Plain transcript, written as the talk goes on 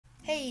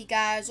Hey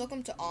guys,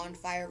 welcome to On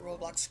Fire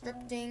Roblox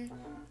Scripting,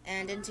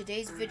 and in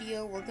today's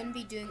video we're going to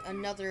be doing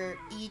another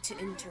E to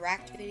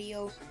interact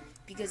video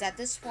because at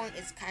this point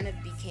it's kind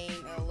of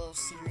became a little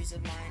series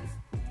of mine.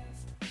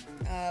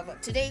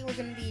 But today we're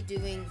going to be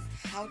doing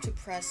how to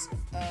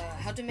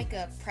make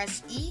a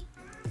press E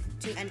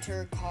to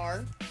enter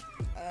car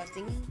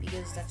thingy,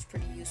 because that's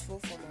pretty useful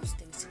for most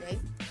things today.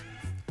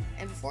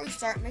 And before we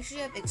start, make sure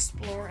you have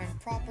Explore and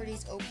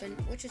Properties open,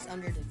 which is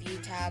under the View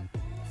tab,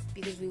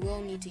 because we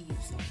will need to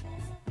use them.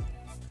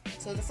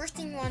 So the first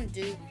thing you want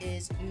to do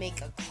is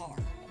make a car.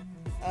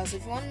 So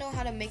if you want to know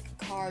how to make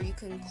a car, you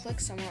can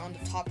click somewhere on the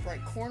top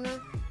right corner.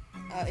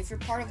 If you're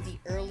part of the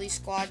early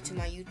squad to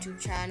my YouTube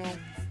channel,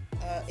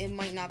 it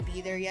might not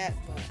be there yet,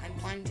 but I'm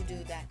planning to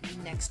do that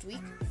next week.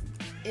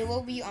 It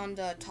will be on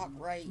the top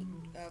right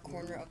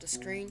corner of the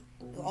screen.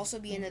 It will also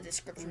be in the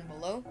description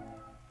below.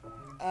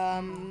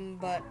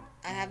 But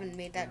I haven't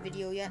made that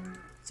video yet,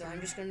 so I'm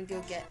just going to go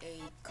get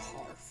a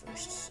car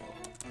first. So,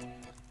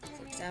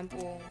 for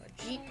example, a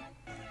Jeep.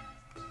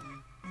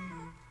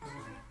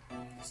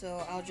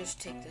 So I'll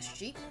just take this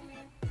Jeep,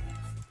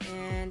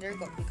 and there you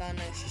go, we got a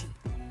nice Jeep.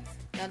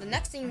 Now the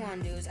next thing you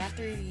want to do is,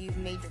 after you've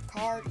made your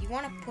car, you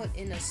want to put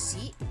in a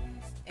seat,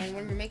 and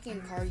when you're making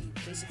a car, you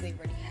basically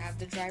already have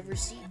the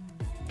driver's seat.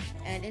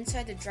 And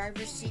inside the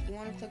driver's seat, you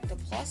want to click the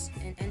plus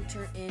and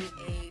enter in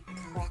a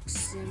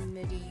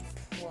proximity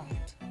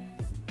prompt.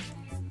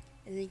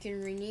 And then you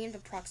can rename the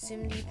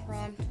proximity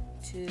prompt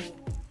to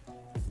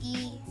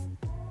E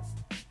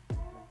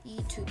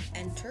to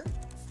enter.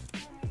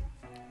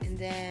 And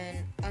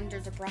then under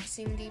the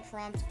proximity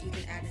prompt, you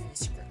can add in a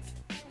script.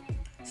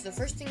 So the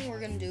first thing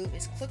we're going to do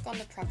is click on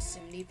the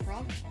proximity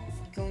prompt,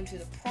 go into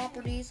the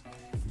properties,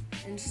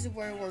 and this is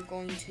where we're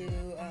going to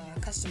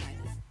customize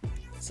it.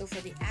 So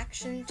for the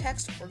action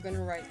text, we're going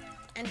to write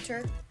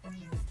enter,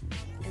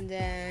 and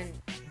then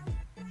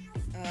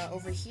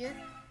over here,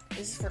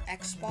 this is for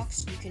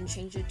Xbox. You can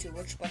change it to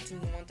which button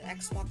you want the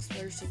Xbox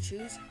players to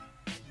choose.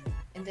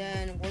 And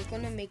then we're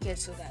going to make it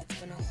so that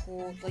it's going to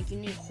hold, like, you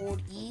need to hold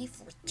E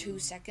for 2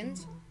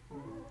 seconds.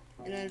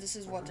 And then this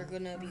is what they're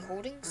going to be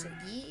holding. So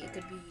E, it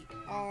could be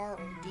R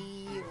or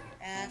D or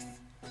F.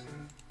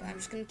 But I'm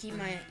just going to keep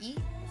mine at E.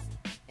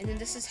 And then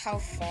this is how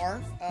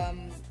far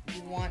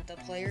you want the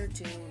player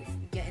to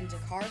get into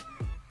car.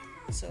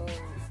 So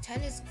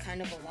 10 is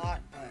kind of a lot,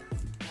 but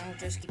I'll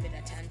just keep it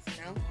at 10 for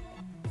now.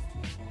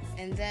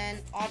 And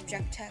then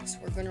object text,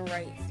 we're going to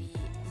write the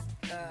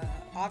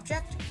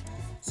object.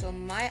 So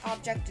my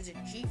object is a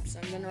Jeep, so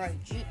I'm going to write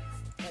Jeep.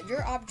 But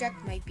your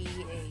object might be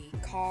a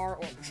car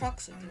or a truck,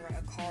 so you can write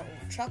a car or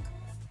a truck.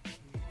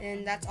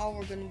 And that's all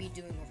we're going to be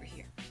doing over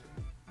here.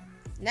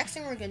 Next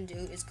thing we're going to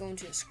do is go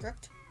into a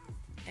script,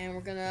 and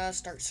we're going to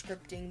start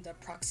scripting the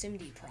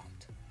proximity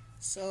prompt.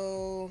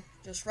 So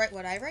just write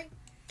what I write.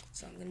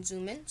 So I'm going to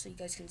zoom in so you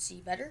guys can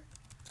see better.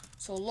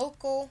 So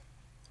local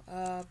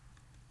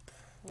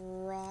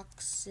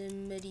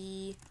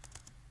proximity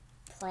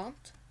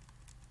prompt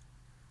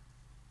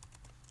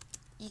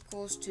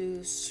equals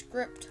to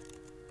script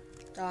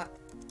dot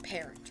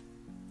parent,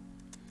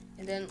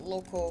 and then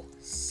local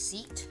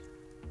seat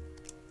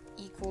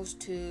equals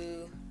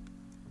to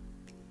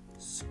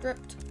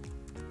script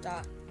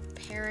dot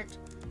parent,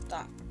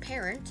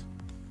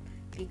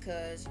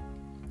 because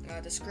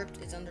the script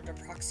is under the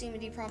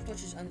proximity prompt,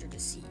 which is under the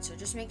seat. So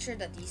just make sure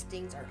that these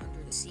things are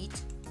under the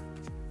seat.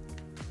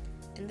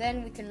 And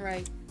then we can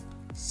write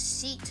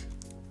seat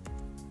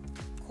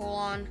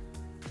colon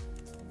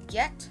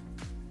get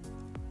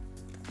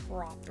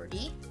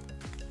property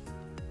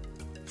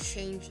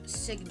change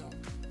signal.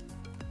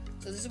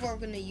 So this is what we're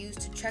going to use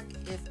to check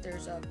if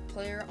there's a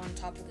player on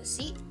top of the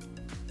seat.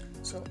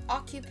 So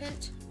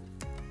occupant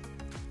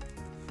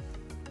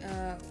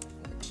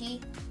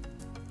key,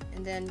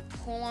 and then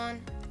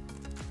colon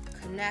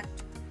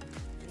connect,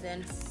 and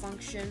then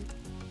function,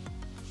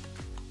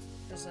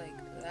 just like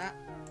that.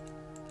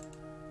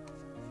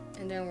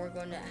 And then we're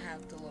going to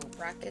have the little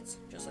brackets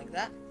just like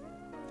that.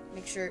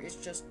 Make sure it's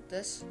just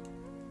this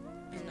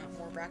and not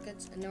more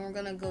brackets. And then we're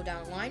going to go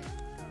down line,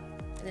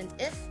 and then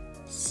if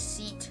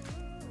seat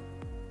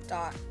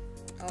dot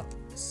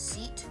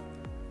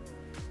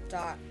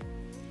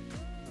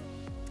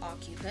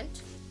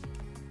occupant,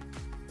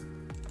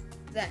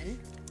 then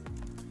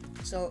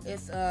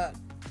if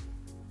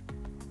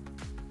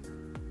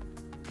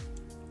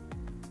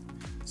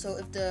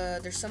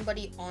there's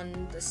somebody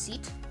on the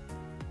seat,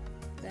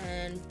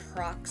 then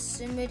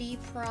proximity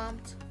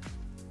prompt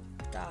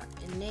dot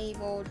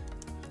enabled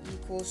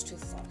equals to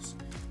false,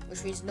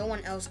 which means no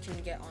one else can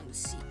get on the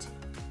seat.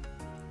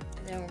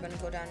 And then we're going to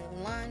go down the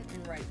line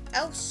and write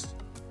else,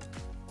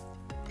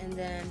 and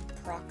then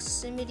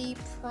proximity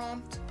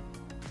prompt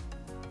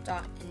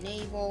dot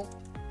enable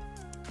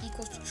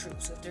equals to true.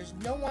 So if there's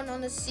no one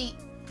on the seat,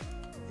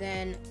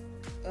 then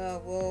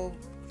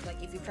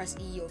if you press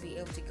E, you'll be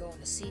able to go on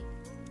the seat.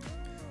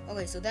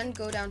 Okay, so then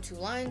go down 2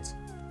 lines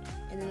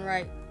and then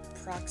write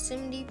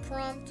proximity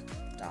prompt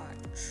dot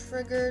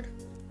triggered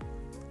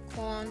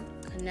colon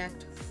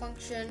connect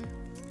function,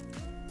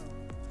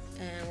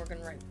 and we're going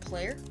to write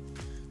player.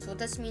 So what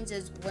this means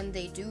is when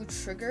they do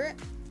trigger it,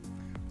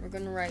 we're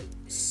going to write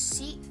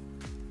seat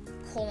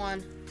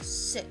colon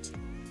sit,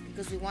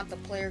 because we want the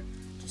player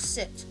to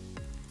sit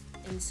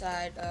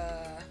inside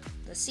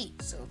the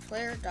seat. So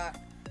player dot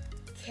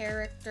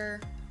character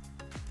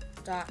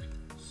dot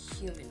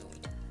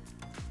humanoid.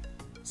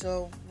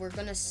 So we're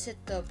gonna set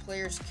the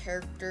player's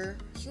character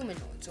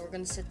humanoid. So we're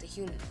gonna set the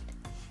humanoid,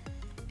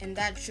 and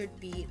that should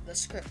be the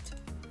script.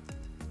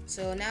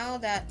 So now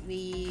that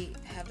we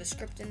have the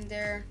script in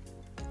there,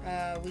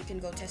 we can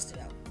go test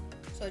it out.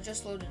 So I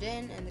just loaded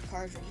in, and the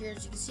car's right here.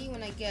 As you can see,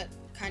 when I get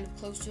kind of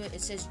close to it,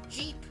 it says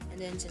Jeep, and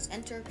then it says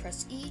enter.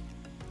 Press E.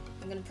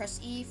 I'm gonna press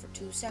E for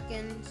 2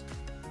 seconds,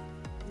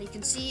 and you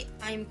can see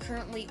I'm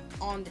currently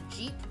on the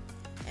Jeep.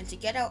 And to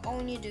get out, all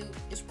we need to do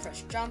is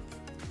press jump,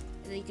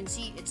 and then you can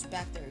see it's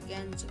back there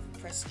again. So if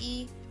we press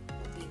E,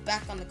 we'll be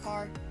back on the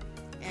car,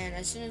 and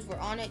as soon as we're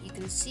on it, you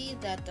can see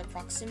that the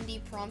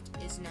proximity prompt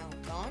is now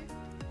gone.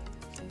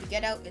 And to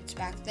get out, it's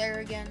back there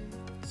again.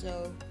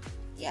 So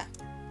yeah,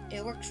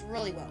 it works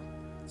really well.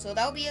 So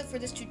that'll be it for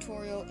this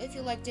tutorial. If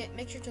you liked it,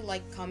 make sure to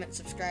like, comment,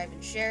 subscribe,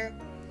 and share.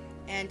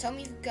 And tell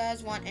me if you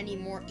guys want any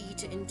more E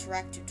to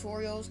Interact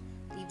tutorials.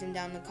 Leave them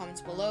down in the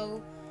comments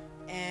below.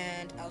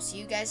 And I'll see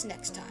you guys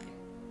next time.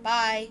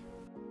 Bye!